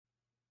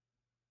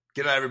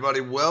G'day,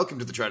 everybody. Welcome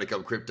to the Trader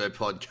Cobb Crypto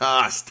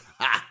Podcast.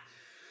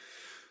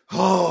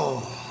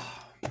 Lockdown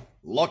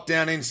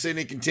in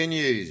Sydney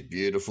continues.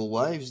 Beautiful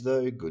waves,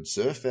 though. Good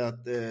surf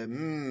out there.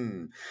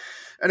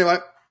 Anyway,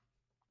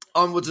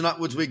 onwards and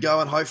upwards we go,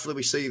 and hopefully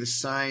we see the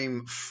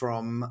same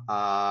from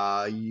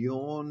a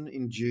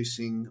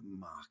yawn-inducing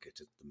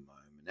market at the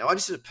moment. Now, I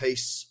just did a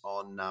piece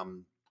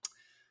on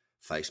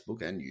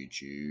Facebook and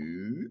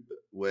YouTube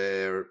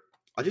where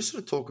I just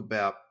sort of talk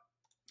about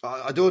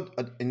I do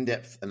an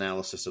in-depth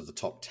analysis of the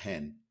top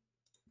 10,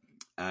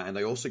 and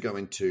I also go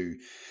into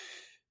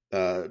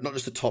not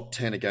just the top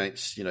 10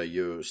 against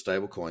your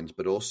stable coins,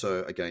 but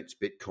also against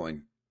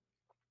Bitcoin.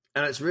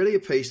 And it's really a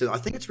piece that I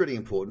think it's really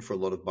important for a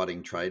lot of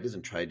budding traders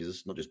and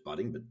traders, not just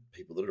budding, but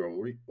people that are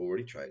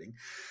already trading,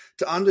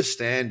 to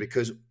understand,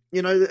 because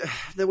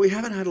that we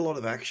haven't had a lot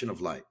of action of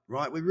late,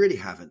 right? We really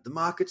haven't. The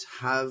markets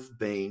have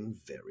been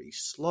very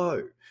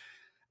slow,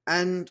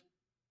 and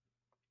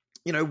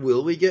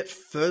will we get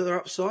further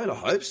upside? I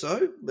hope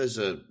so. There's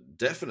a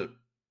definite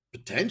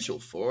potential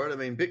for it. I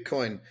mean,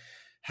 Bitcoin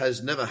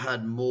has never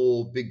had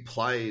more big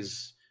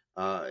plays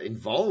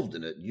involved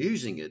in it,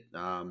 using it,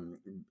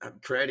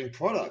 creating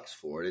products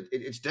for it.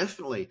 It's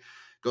definitely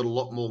got a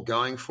lot more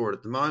going for it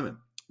at the moment.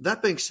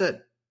 That being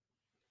said,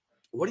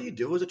 what do you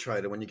do as a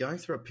trader when you're going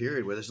through a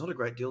period where there's not a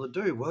great deal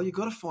to do? Well, you've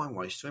got to find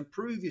ways to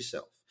improve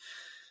yourself.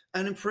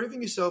 And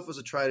improving yourself as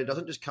a trader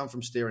doesn't just come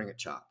from staring at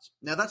charts.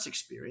 Now, that's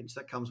experience.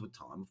 That comes with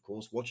time, of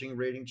course. Watching and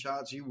reading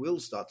charts, you will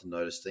start to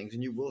notice things,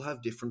 and you will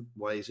have different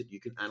ways that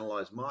you can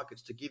analyze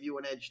markets to give you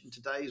an edge in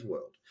today's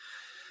world.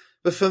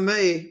 But for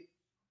me,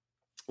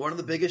 one of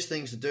the biggest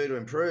things to do to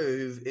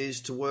improve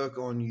is to work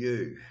on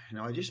you.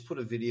 Now, I just put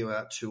a video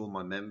out to all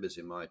my members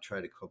in my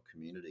Trader Cobb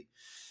community,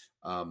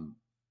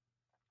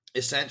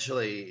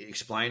 essentially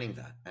explaining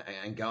that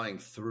and going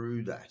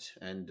through that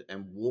and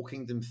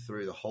walking them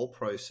through the whole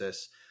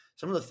process.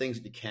 Some of the things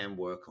that you can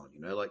work on,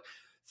 like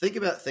think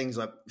about things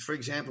like, for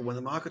example, when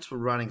the markets were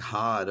running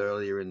hard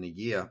earlier in the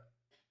year,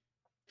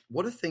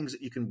 what are things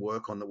that you can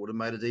work on that would have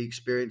made the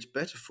experience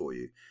better for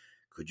you?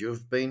 Could you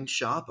have been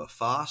sharper,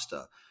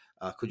 faster?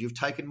 Could you have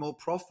taken more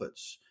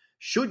profits?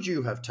 Should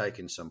you have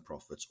taken some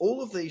profits?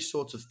 All of these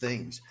sorts of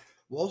things,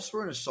 whilst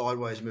we're in a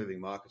sideways moving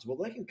markets, well,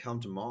 they can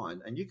come to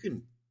mind, and you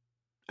can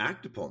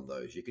act upon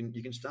those. You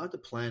can start to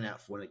plan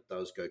out for when it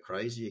does go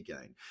crazy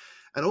again.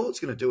 And all it's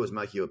going to do is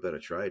make you a better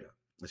trader.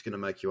 It's going to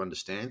make you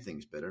understand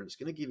things better, and it's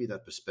going to give you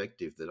that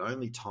perspective that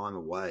only time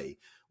away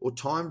or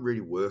time really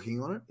working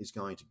on it is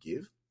going to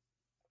give.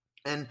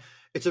 And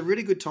it's a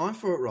really good time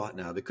for it right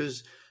now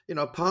because,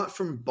 apart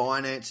from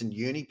Binance and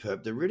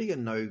Uniperp, there really are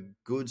no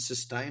good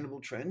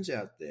sustainable trends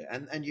out there.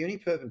 And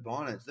Uniperp and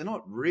Binance, they're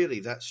not really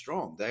that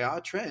strong. They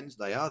are trends,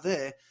 they are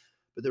there,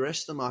 but the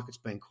rest of the market's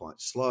been quite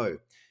slow.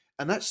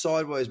 And that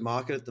sideways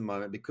market at the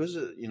moment, because,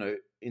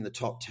 in the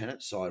top 10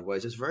 it's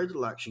sideways, there's very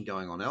little action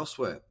going on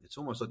elsewhere. It's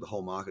almost like the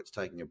whole market's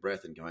taking a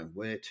breath and going,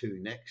 where to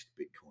next,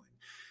 Bitcoin?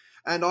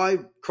 And I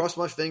cross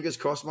my fingers,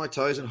 cross my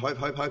toes, and hope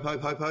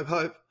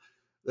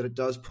that it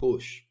does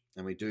push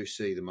and we do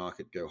see the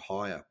market go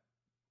higher.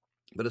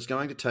 But it's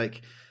going to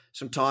take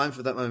some time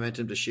for that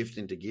momentum to shift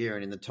into gear.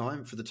 And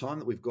for the time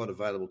that we've got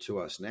available to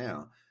us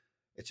now,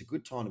 it's a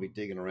good time to be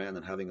digging around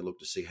and having a look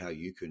to see how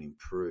you can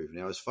improve.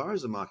 Now, as far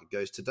as the market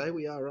goes, today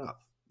we are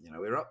up.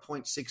 We're up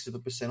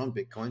 0.6% on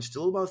Bitcoin,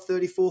 still above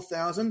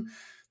 34,000.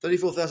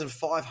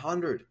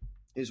 34,500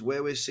 is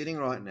where we're sitting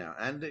right now.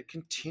 And it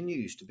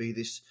continues to be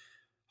this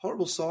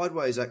horrible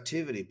sideways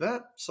activity.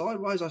 But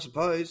sideways, I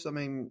suppose,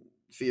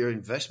 for your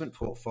investment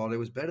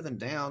portfolio is better than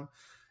down.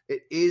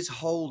 It is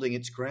holding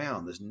its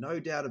ground. There's no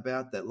doubt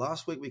about that.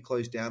 Last week we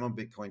closed down on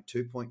Bitcoin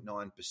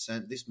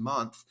 2.9%. This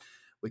month,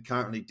 we're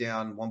currently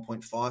down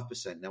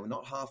 1.5%. Now, we're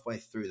not halfway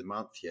through the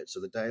month yet,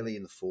 so the daily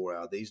and the 4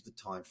 hour, these are the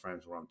time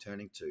frames where I'm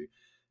turning to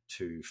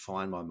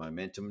find my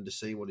momentum and to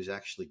see what is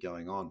actually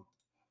going on.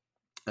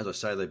 As I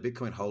say, though,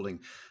 Bitcoin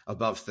holding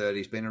above 30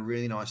 has been a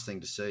really nice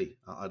thing to see.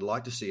 I'd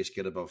like to see us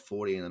get above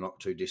 40 in the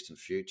not-too-distant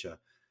future.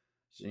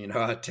 So,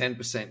 a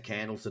 10%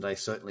 candle today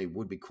certainly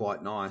would be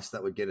quite nice.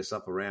 That would get us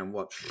up around,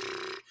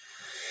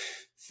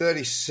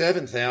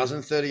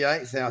 37,000,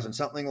 38,000,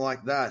 something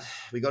like that.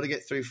 We got to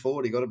get through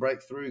 40, got to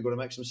break through, got to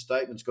make some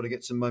statements, got to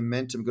get some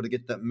momentum, got to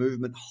get that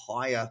movement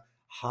higher,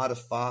 harder,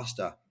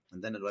 faster,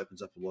 and then it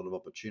opens up a lot of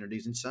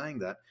opportunities. In saying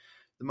that,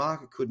 the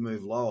market could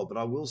move lower, but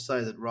I will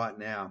say that right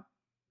now,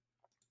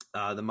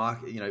 the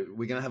market,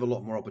 we're going to have a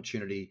lot more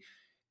opportunity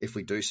if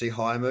we do see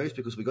higher moves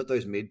because we've got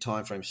those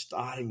mid-time frames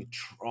starting to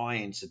try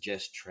and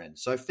suggest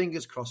trends. So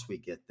fingers crossed we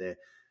get there.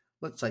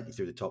 Let's take you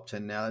through the top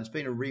 10 now. It's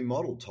been a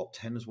remodeled top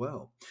 10 as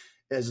well.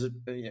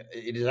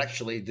 It is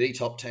actually the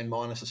top 10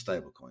 minus a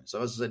stable coin.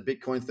 So as I said,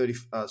 Bitcoin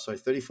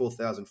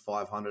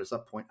 34,500 is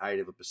up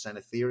 0.8%.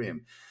 Ethereum,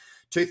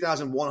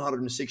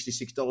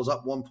 $2,166,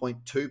 up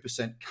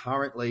 1.2%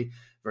 currently.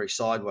 Very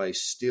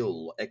sideways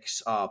still.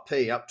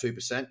 XRP up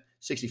 2%,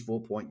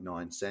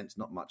 64.9 cents.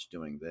 Not much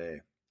doing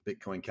there.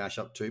 Bitcoin Cash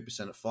up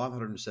 2% at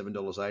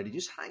 $507.80.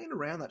 Just hanging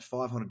around that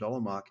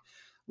 $500 mark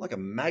like a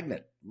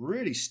magnet.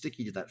 Really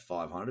sticky to that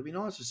 500. It'd be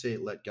nice to see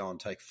it let go and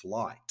take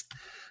flight.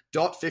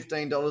 DOT,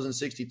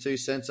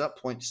 $15.62, up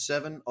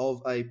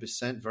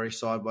 0.7%, very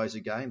sideways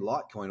again.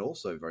 Litecoin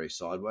also very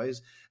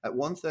sideways at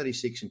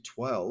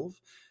 136.12,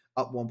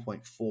 up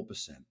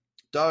 1.4%.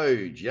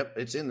 Doge, yep,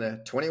 it's in there,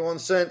 21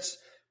 cents,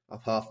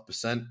 up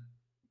 0.5%.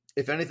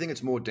 If anything,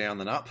 it's more down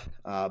than up,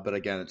 but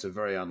again, it's a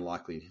very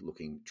unlikely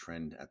looking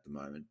trend at the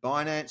moment.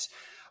 Binance,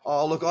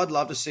 oh, look, I'd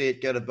love to see it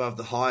get above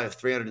the high of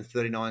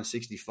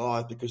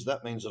 339.65 because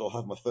that means that I'll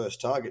have my first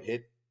target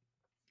hit.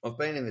 I've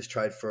been in this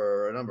trade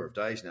for a number of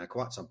days now,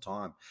 quite some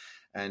time,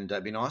 and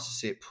it'd be nice to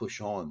see it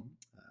push on.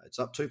 It's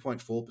up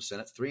 2.4%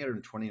 at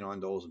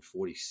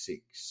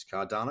 $329.46.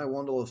 Cardano,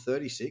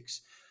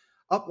 $1.36,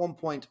 up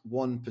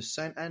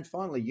 1.1%. And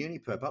finally,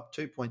 Uniperp, up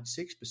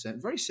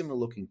 2.6%. Very similar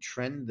looking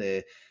trend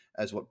there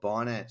as what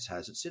Binance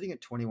has. It's sitting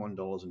at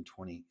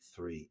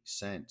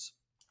 $21.23.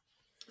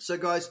 So,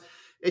 guys,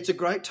 it's a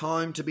great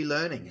time to be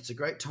learning. It's a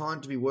great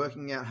time to be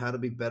working out how to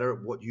be better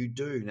at what you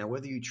do. Now,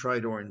 whether you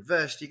trade or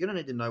invest, you're going to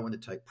need to know when to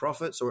take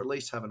profits or at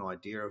least have an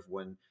idea of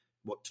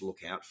what to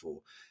look out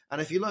for.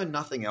 And if you learn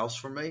nothing else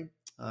from me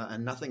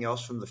and nothing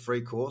else from the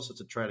free course,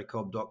 it's at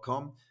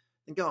tradercobb.com,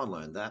 then go and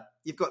learn that.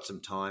 You've got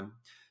some time.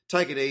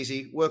 Take it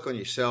easy. Work on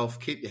yourself.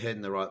 Keep your head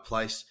in the right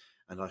place.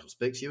 And I shall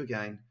speak to you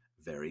again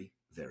very,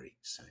 very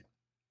soon.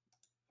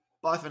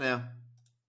 Bye for now.